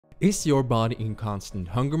Is your body in constant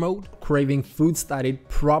hunger mode, craving foods that it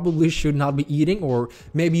probably should not be eating, or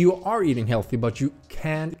maybe you are eating healthy but you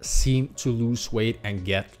can't seem to lose weight and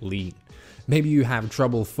get lean? Maybe you have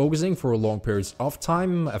trouble focusing for long periods of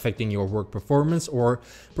time, affecting your work performance, or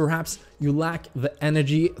perhaps you lack the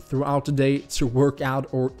energy throughout the day to work out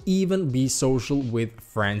or even be social with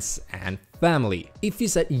friends and family. If you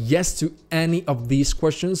said yes to any of these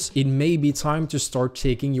questions, it may be time to start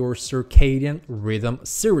taking your circadian rhythm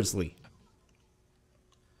seriously.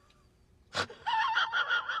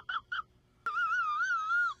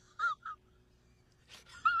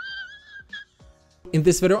 In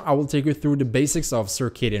this video, I will take you through the basics of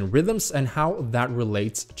circadian rhythms and how that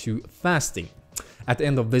relates to fasting. At the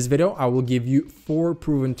end of this video, I will give you 4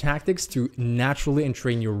 proven tactics to naturally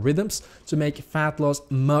entrain your rhythms to make fat loss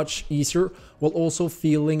much easier while also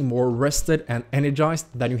feeling more rested and energized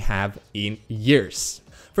than you have in years.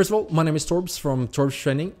 First of all, my name is Torbs from Torbs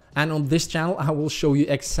Training, and on this channel I will show you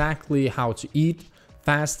exactly how to eat,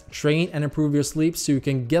 fast, train and improve your sleep so you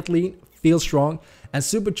can get lean, feel strong and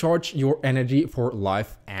supercharge your energy for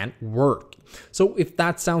life and work. So if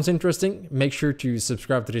that sounds interesting, make sure to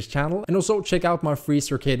subscribe to this channel and also check out my free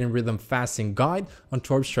circadian rhythm fasting guide on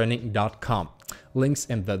torbstraining.com. Links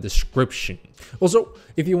in the description. Also,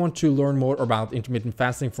 if you want to learn more about intermittent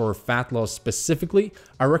fasting for fat loss specifically,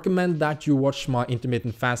 I recommend that you watch my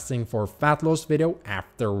intermittent fasting for fat loss video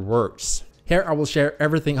afterwards. Here I will share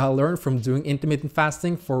everything I learned from doing intermittent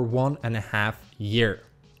fasting for 1.5 years.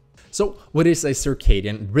 So, what is a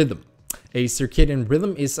circadian rhythm? A circadian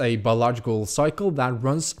rhythm is a biological cycle that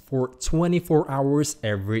runs for 24 hours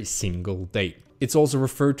every single day. It's also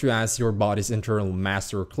referred to as your body's internal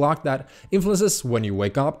master clock that influences when you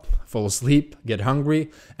wake up, fall asleep, get hungry,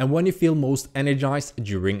 and when you feel most energized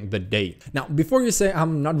during the day. Now, before you say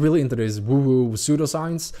I'm not really into this woo-woo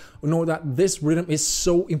pseudoscience, know that this rhythm is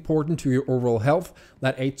so important to your overall health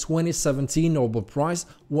that a 2017 Nobel Prize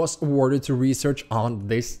was awarded to research on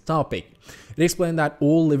this topic. It explained that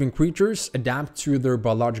all living creatures adapt to their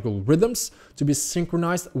biological rhythms to be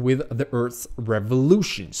synchronized with the Earth's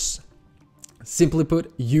revolutions. Simply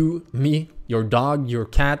put, you, me, your dog, your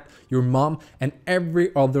cat, your mom, and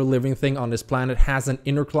every other living thing on this planet has an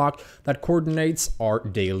inner clock that coordinates our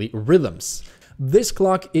daily rhythms. This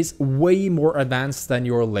clock is way more advanced than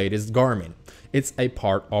your latest Garmin. It's a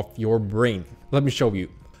part of your brain. Let me show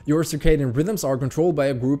you. Your circadian rhythms are controlled by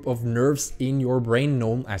a group of nerves in your brain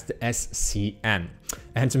known as the SCN.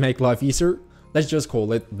 And to make life easier, let's just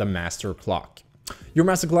call it the master clock. Your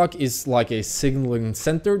master clock is like a signaling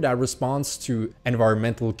center that responds to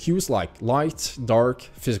environmental cues like light, dark,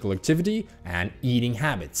 physical activity, and eating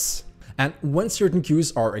habits. And when certain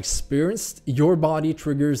cues are experienced, your body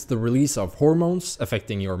triggers the release of hormones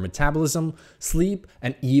affecting your metabolism, sleep,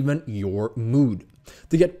 and even your mood.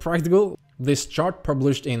 To get practical, this chart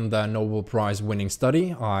published in the Nobel Prize winning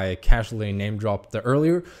study I casually name dropped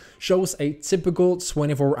earlier shows a typical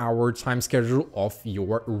 24-hour time schedule of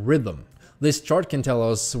your rhythm. This chart can tell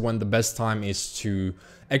us when the best time is to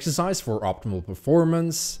exercise for optimal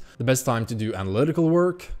performance, the best time to do analytical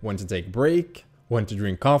work, when to take a break, when to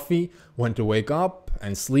drink coffee, when to wake up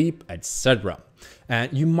and sleep, etc.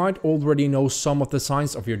 And you might already know some of the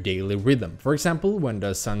signs of your daily rhythm. For example, when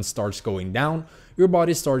the sun starts going down, your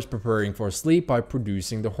body starts preparing for sleep by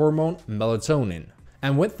producing the hormone melatonin.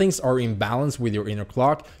 And when things are in balance with your inner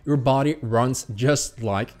clock, your body runs just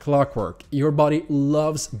like clockwork. Your body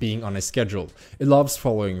loves being on a schedule. It loves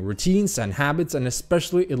following routines and habits, and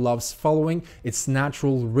especially it loves following its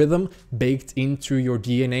natural rhythm baked into your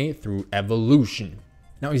DNA through evolution.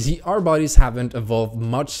 Now, you see, our bodies haven't evolved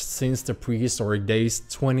much since the prehistoric days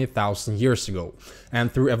 20,000 years ago.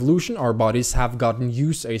 And through evolution, our bodies have gotten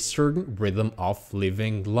used to a certain rhythm of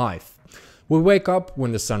living life. We wake up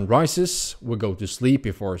when the sun rises, we go to sleep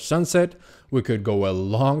before sunset, we could go a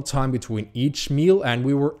long time between each meal, and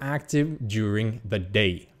we were active during the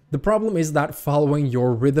day. The problem is that following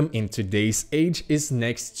your rhythm in today's age is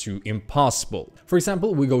next to impossible. For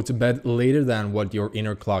example, we go to bed later than what your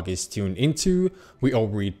inner clock is tuned into, we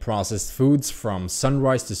overeat processed foods from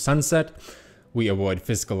sunrise to sunset, we avoid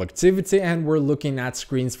physical activity, and we're looking at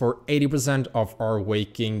screens for 80% of our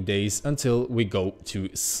waking days until we go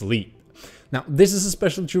to sleep. Now, this is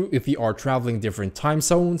especially true if you are traveling different time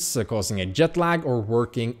zones, causing a jet lag or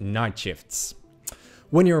working night shifts.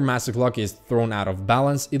 When your master clock is thrown out of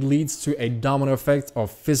balance, it leads to a domino effect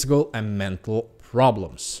of physical and mental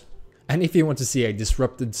problems. And if you want to see a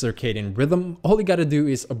disrupted circadian rhythm, all you gotta do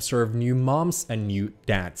is observe new moms and new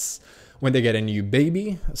dads. When they get a new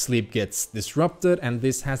baby, sleep gets disrupted, and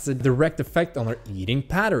this has a direct effect on their eating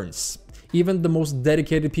patterns. Even the most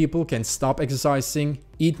dedicated people can stop exercising,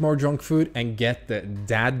 eat more junk food, and get the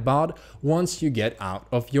dad bod once you get out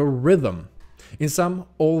of your rhythm. In sum,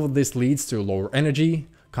 all of this leads to lower energy,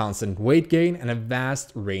 constant weight gain, and a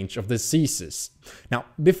vast range of diseases. Now,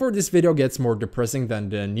 before this video gets more depressing than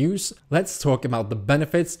the news, let's talk about the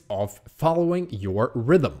benefits of following your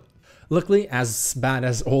rhythm. Luckily, as bad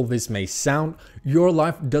as all this may sound, your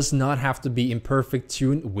life does not have to be in perfect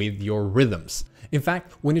tune with your rhythms. In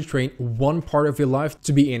fact, when you train one part of your life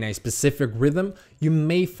to be in a specific rhythm, you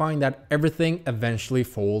may find that everything eventually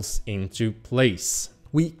falls into place.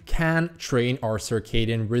 We can train our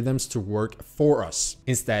circadian rhythms to work for us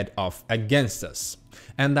instead of against us.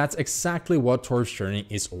 And that's exactly what torch training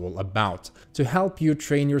is all about, to help you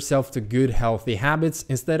train yourself to good healthy habits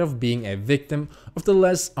instead of being a victim of the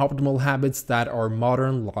less optimal habits that our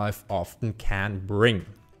modern life often can bring.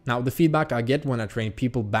 Now, the feedback I get when I train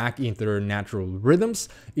people back into their natural rhythms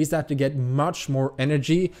is that they get much more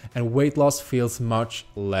energy and weight loss feels much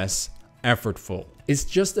less effortful. It's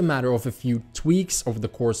just a matter of a few tweaks over the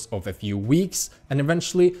course of a few weeks, and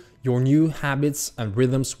eventually your new habits and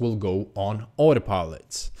rhythms will go on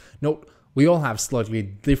autopilot. Note, we all have slightly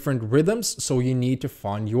different rhythms, so you need to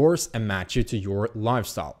find yours and match it to your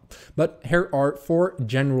lifestyle. But here are 4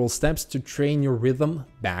 general steps to train your rhythm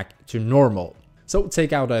back to normal. So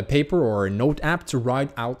take out a paper or a note app to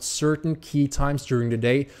write out certain key times during the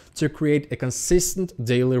day to create a consistent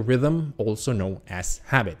daily rhythm, also known as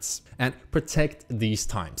habits. And protect these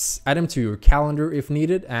times. Add them to your calendar if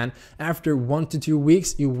needed, and after 1 to 2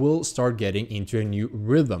 weeks, you will start getting into a new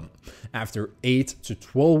rhythm. After 8 to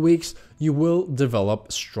 12 weeks, you will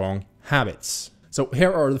develop strong habits. So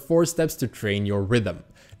here are the 4 steps to train your rhythm.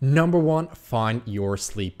 Number 1, find your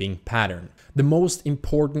sleeping pattern. The most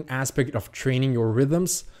important aspect of training your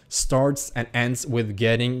rhythms starts and ends with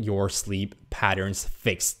getting your sleep patterns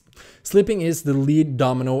fixed. Sleeping is the lead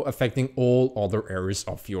domino affecting all other areas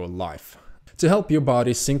of your life. To help your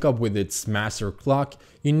body sync up with its master clock,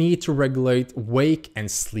 you need to regulate wake and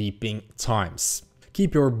sleeping times.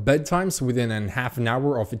 Keep your bedtimes within a half an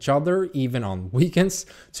hour of each other, even on weekends,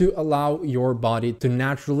 to allow your body to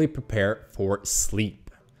naturally prepare for sleep.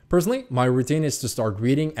 Personally, my routine is to start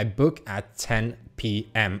reading a book at 10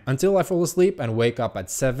 p.m. until I fall asleep and wake up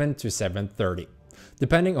at 7 to 7:30,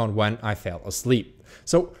 depending on when I fell asleep.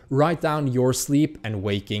 So write down your sleep and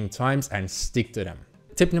waking times and stick to them.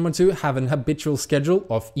 Tip number 2, have an habitual schedule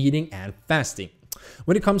of eating and fasting.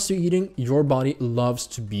 When it comes to eating, your body loves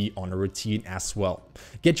to be on a routine as well.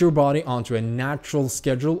 Get your body onto a natural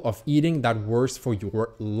schedule of eating that works for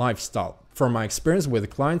your lifestyle. From my experience with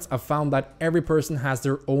clients, I've found that every person has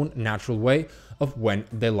their own natural way of when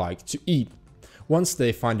they like to eat. Once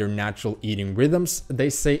they find their natural eating rhythms, they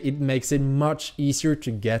say it makes it much easier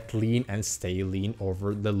to get lean and stay lean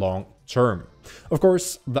over the long term. Of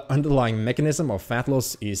course, the underlying mechanism of fat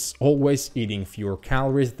loss is always eating fewer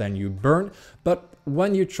calories than you burn, but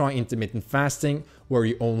when you try intermittent fasting, where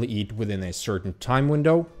you only eat within a certain time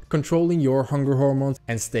window, controlling your hunger hormones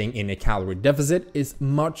and staying in a calorie deficit is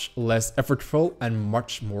much less effortful and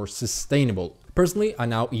much more sustainable. Personally, I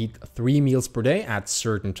now eat 3 meals per day at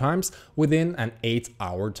certain times within an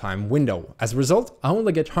 8-hour time window. As a result, I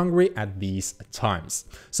only get hungry at these times.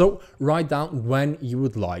 So write down when you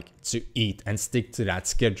would like to eat and stick to that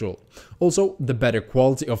schedule. Also, the better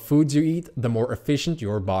quality of foods you eat, the more efficient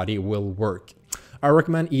your body will work. I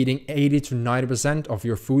recommend eating 80 to 90% of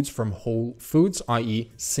your foods from whole foods,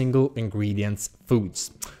 i.e. single ingredients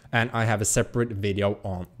foods. And I have a separate video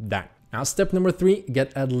on that. Now, step number 3,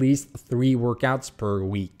 get at least 3 workouts per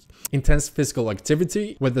week. Intense physical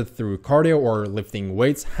activity, whether through cardio or lifting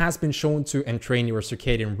weights, has been shown to entrain your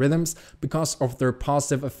circadian rhythms because of their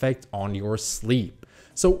positive effect on your sleep.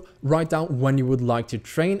 So write down when you would like to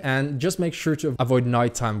train and just make sure to avoid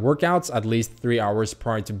nighttime workouts at least 3 hours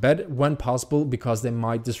prior to bed when possible, because they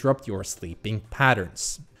might disrupt your sleeping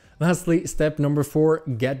patterns. Lastly, step number 4,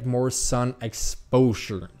 get more sun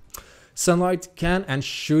exposure. Sunlight can and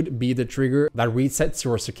should be the trigger that resets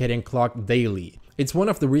your circadian clock daily. It's one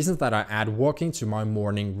of the reasons that I add walking to my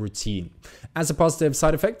morning routine. As a positive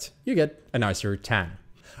side effect, you get a nicer tan.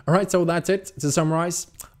 Alright, so that's it. To summarize,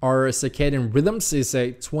 our circadian rhythms is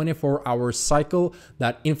a 24-hour cycle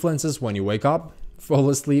that influences when you wake up, fall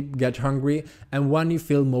asleep, get hungry, and when you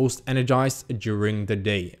feel most energized during the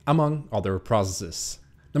day, among other processes.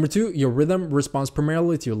 Number 2, your rhythm responds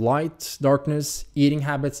primarily to light, darkness, eating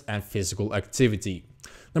habits, and physical activity.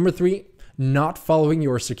 Number 3, not following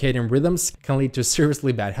your circadian rhythms can lead to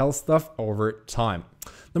seriously bad health stuff over time.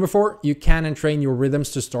 Number 4, you can entrain your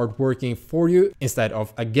rhythms to start working for you instead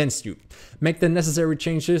of against you. Make the necessary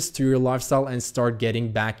changes to your lifestyle and start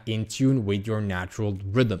getting back in tune with your natural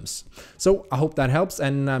rhythms. So I hope that helps,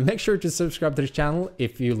 and make sure to subscribe to the channel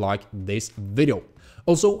if you like this video.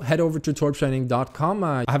 Also, head over to torptraining.com.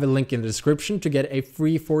 I have a link in the description to get a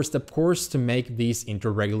free 4-step course to make these into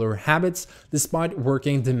regular habits despite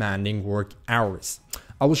working demanding work hours.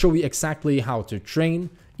 I will show you exactly how to train,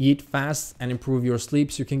 eat fast, and improve your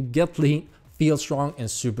sleep so you can get lean, feel strong, and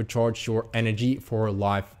supercharge your energy for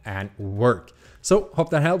life and work. So, hope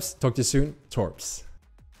that helps. Talk to you soon. Torps.